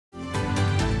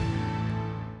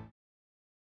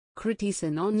Kriti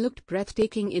looked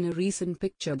breathtaking in a recent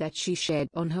picture that she shared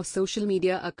on her social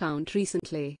media account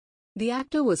recently. The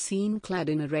actor was seen clad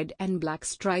in a red and black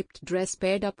striped dress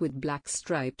paired up with black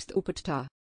striped dupatta.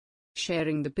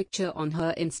 Sharing the picture on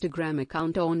her Instagram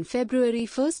account on February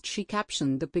 1st, she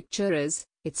captioned the picture as,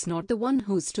 "It's not the one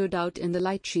who stood out in the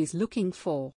light she's looking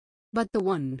for, but the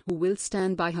one who will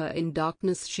stand by her in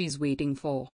darkness she's waiting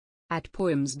for." At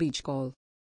Poems Beach Call.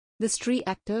 The street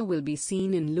actor will be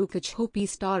seen in Look Hopi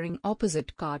starring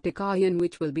opposite Kartik Aaryan,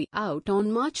 which will be out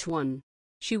on March 1.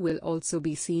 She will also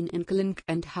be seen in Clink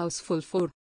and Houseful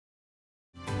 4.